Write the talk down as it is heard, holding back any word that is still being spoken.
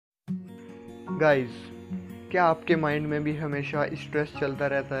Guys, क्या आपके mind में भी हमेशा स्ट्रेस चलता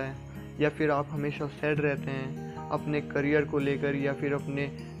रहता है या फिर आप हमेशा सैड रहते हैं अपने करियर को लेकर या फिर अपने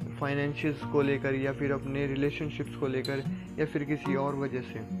फाइनेंशियल्स को लेकर या फिर अपने रिलेशनशिप्स को लेकर या फिर किसी और वजह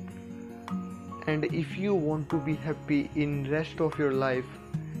से। And if you want to be happy in rest of your life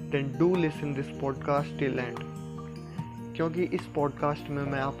then do listen this podcast till end, क्योंकि इस पॉडकास्ट में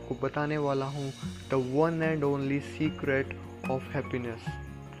मैं आपको बताने वाला हूँ the one and only secret of happiness.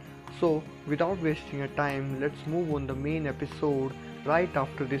 So, without wasting your time, let's move on the main episode right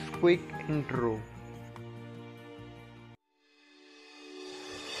after this quick intro.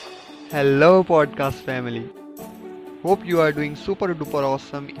 Hello podcast family. Hope you are doing super duper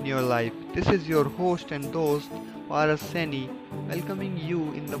awesome in your life. This is your host and host Paras Seni, welcoming you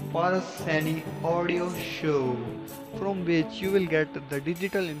in the Paras Seni audio show, from which you will get the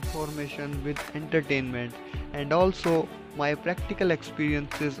digital information with entertainment and also my practical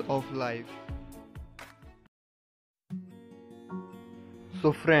experiences of life.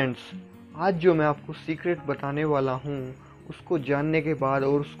 So friends, आज जो मैं आपको secret बताने वाला हूँ उसको जानने के बाद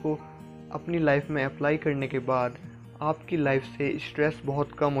और उसको अपनी लाइफ में अप्लाई करने के बाद आपकी लाइफ से स्ट्रेस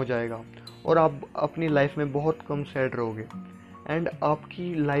बहुत कम हो जाएगा और आप अपनी लाइफ में बहुत कम सैड रहोगे एंड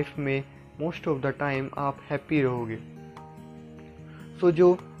आपकी लाइफ में मोस्ट ऑफ द टाइम आप हैप्पी रहोगे। सो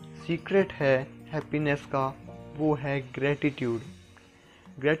जो सीक्रेट है हैप्पीनेस का वो है gratitude.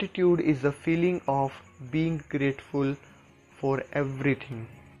 Gratitude is the feeling of being grateful for everything.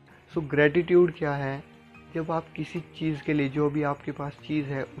 So gratitude क्या है? जब आप किसी चीज़ के लिए, जो भी आपके पास चीज़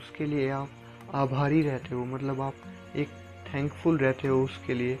है उसके लिए आप आभारी रहते हो, मतलब आप एक थैंकफुल रहते हो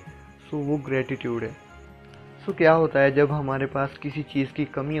उसके लिए, सो वो ग्रेटिट्यूड है। सो क्या होता है जब हमारे पास किसी चीज़ की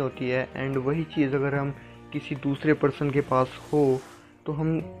कमी होती है एंड वही चीज़ अगर हम किसी दूसरे पर्सन के पास हो तो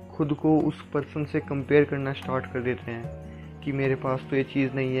हम खुद को उस पर्सन से कंपेयर करना स्टार्ट कर देते हैं कि मेरे पास तो ये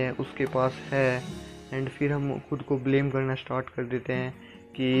चीज़ नहीं है, उसके पास है, एंड फिर हम खुद को ब्लेम करना स्टार्ट कर देते हैं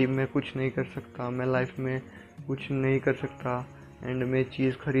कि मैं कुछ नहीं कर सकता, मैं लाइफ में कुछ नहीं कर सकता एंड मैं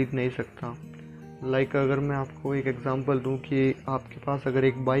चीज़ खरीद नहीं सकता। लाइक अगर मैं आपको एक एग्जांपल दूं कि आपके पास अगर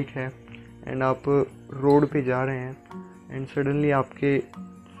एक बाइक है एंड आप रोड पे जा रहे हैं एंड सडनली आपके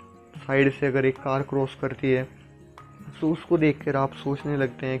साइड से अगर एक कार क्रॉस करती है तो उसको देखकर आप सोचने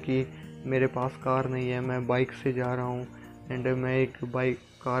लगते हैं कि मेरे पास कार नहीं है, मैं बाइक से जा रहा हूँ एंड मैं एक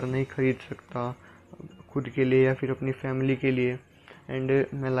कार नहीं खरीद सकता खुद के लिए या फिर अपनी फैमिली के लिए एंड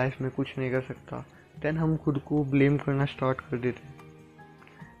मैं लाइफ में कुछ नहीं कर सकता। देन हम खुद को ब्लेम करना स्टार्ट कर देते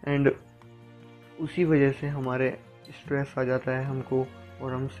हैं एंड उसी वजह से हमारे स्ट्रेस आ जाता है हमको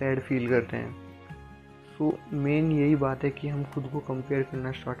और हम सैड फील करते हैं। सो मेन यही बात है कि हम खुद को कंपेयर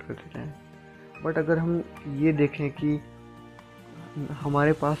करना स्टार्ट कर देते हैं। बट अगर हम ये देखें कि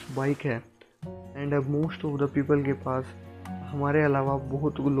हमारे पास बाइक है and most of the people के पास, हमारे अलावा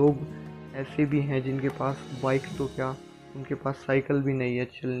बहुत लोग ऐसे भी हैं जिनके पास बाइक तो क्या, उनके पास साइकिल भी नहीं है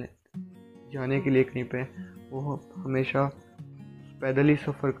चलने जाने के लिए कहीं पे, वो हमेशा पैदल ही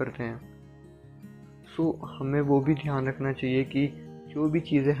सफ़र करते हैं। सो हमें वो भी ध्यान रखना चाहिए कि जो भी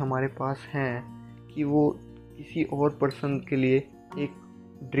चीज़ें हमारे पास हैं कि वो किसी और पर्सन के लिए एक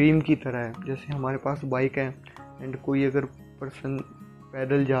ड्रीम की तरह है। जैसे हमारे पास बाइक है एंड कोई अगर पर्सन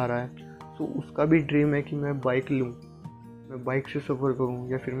पैदल जा रहा है तो उसका भी ड्रीम है कि मैं बाइक लूँ, मैं बाइक से सफ़र करूँ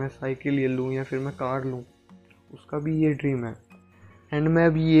या फिर मैं साइकिल ये लूँ या फिर मैं कार लूँ, उसका भी ये ड्रीम है। एंड मैं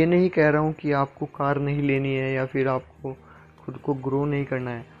अभी ये नहीं कह रहा हूँ कि आपको कार नहीं लेनी है या फिर आपको खुद को ग्रो नहीं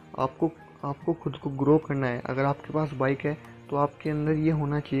करना है, आपको खुद को ग्रो करना है। अगर आपके पास बाइक है तो आपके अंदर ये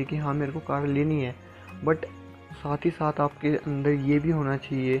होना चाहिए कि हाँ मेरे को कार लेनी है, बट साथ ही साथ आपके अंदर ये भी होना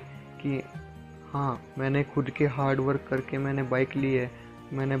चाहिए कि हाँ मैंने खुद के हार्ड वर्क करके मैंने बाइक ली है,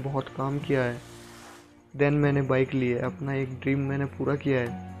 मैंने बहुत काम किया है, देन मैंने बाइक ली है, अपना एक ड्रीम मैंने पूरा किया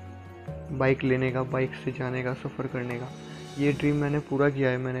है बाइक लेने का, बाइक से जाने का, सफ़र करने का, ये ड्रीम मैंने पूरा किया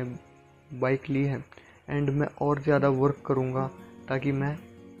है, मैंने बाइक ली है एंड मैं और ज़्यादा वर्क करूँगा ताकि मैं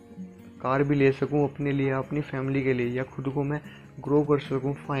कार भी ले सकूँ अपने लिए, अपनी फैमिली के लिए, या खुद को मैं ग्रो कर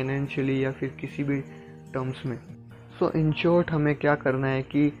सकूँ फाइनेंशियली या फिर किसी भी टर्म्स में। सो इन शॉर्ट हमें क्या करना है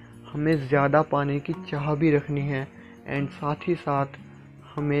कि हमें ज़्यादा पाने की चाह भी रखनी है एंड साथ ही साथ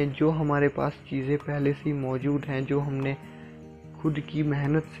हमें जो हमारे पास चीज़ें पहले से ही मौजूद हैं, जो हमने खुद की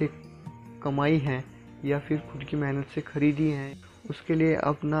मेहनत से कमाई हैं या फिर खुद की मेहनत से ख़रीदी हैं, उसके लिए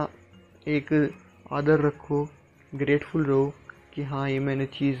अपना एक आदर रखो, ग्रेटफुल रहो कि हाँ ये मैंने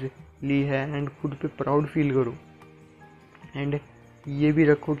चीज़ ली है एंड खुद पे प्राउड फील करो एंड ये भी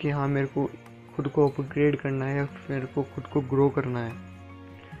रखो कि हाँ मेरे को खुद को अपग्रेड करना है, मेरे को खुद को ग्रो करना है।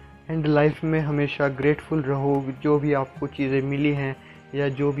 एंड लाइफ में हमेशा ग्रेटफुल रहो, जो भी आपको चीज़ें मिली हैं या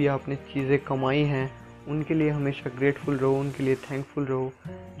जो भी आपने चीज़ें कमाई हैं उनके लिए हमेशा ग्रेटफुल रहो, उनके लिए थैंकफुल रहो।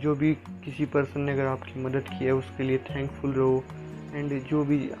 जो भी किसी पर्सन ने अगर आपकी मदद की है उसके लिए थैंकफुल रहो। एंड जो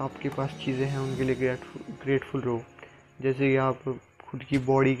भी आपके पास चीज़ें हैं उनके लिए ग्रेटफुल रहो। जैसे कि आप खुद की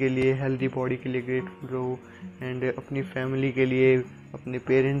बॉडी के लिए, हेल्दी बॉडी के लिए ग्रेटफुल रहो। एंड अपनी फैमिली के लिए, अपने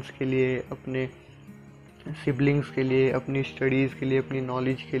पेरेंट्स के लिए, अपने सिबलिंग्स के लिए, अपनी स्टडीज़ के लिए, अपनी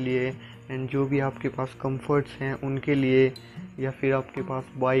नॉलेज के लिए। एंड जो भी आपके पास कंफर्ट्स हैं उनके लिए, या फिर आपके पास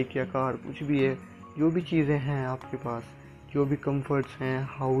बाइक या कार कुछ भी है, जो भी चीज़ें हैं आपके पास, जो भी कंफर्ट्स हैं,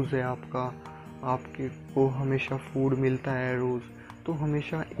 हाउस है आपका, आपके को हमेशा फूड मिलता है रोज़, तो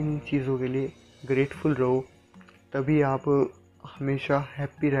हमेशा इन चीज़ों के लिए ग्रेटफुल रहो। तभी आप हमेशा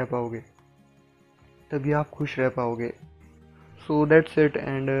हैप्पी रह पाओगे, तभी आप खुश रह पाओगे। So that's it.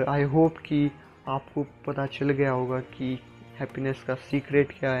 And I hope कि आपको पता चल गया होगा कि हैप्पीनेस का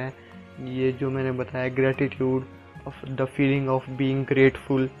सीक्रेट क्या है। ये जो मैंने बताया, gratitude, of the feeling of being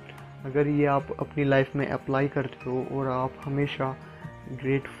grateful, अगर ये आप अपनी लाइफ में अप्लाई करते हो और आप हमेशा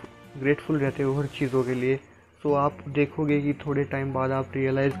ग्रेटफुल रहते हो हर चीज़ों के लिए, तो आप देखोगे कि थोड़े टाइम बाद आप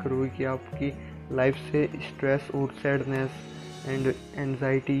रियलाइज़ करोगे कि आपकी लाइफ से स्ट्रेस और सैडनेस एंड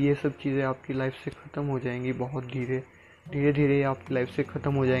एंजाइटी, ये सब चीज़ें आपकी लाइफ से ख़त्म हो जाएंगी। बहुत धीरे धीरे आपकी लाइफ से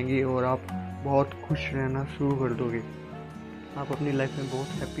ख़त्म हो जाएंगी और आप बहुत खुश रहना शुरू कर दोगे। आप अपनी लाइफ में बहुत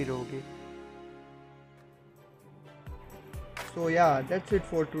हैप्पी रहोगे। So yeah, that's it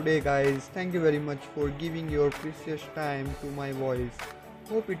for today guys. Thank you very much for giving your precious time to my voice.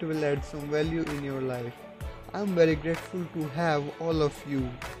 Hope it will add some value in your life. I'm very grateful to have all of you.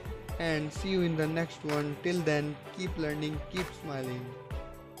 And see you in the next one. Till then, keep learning, keep smiling.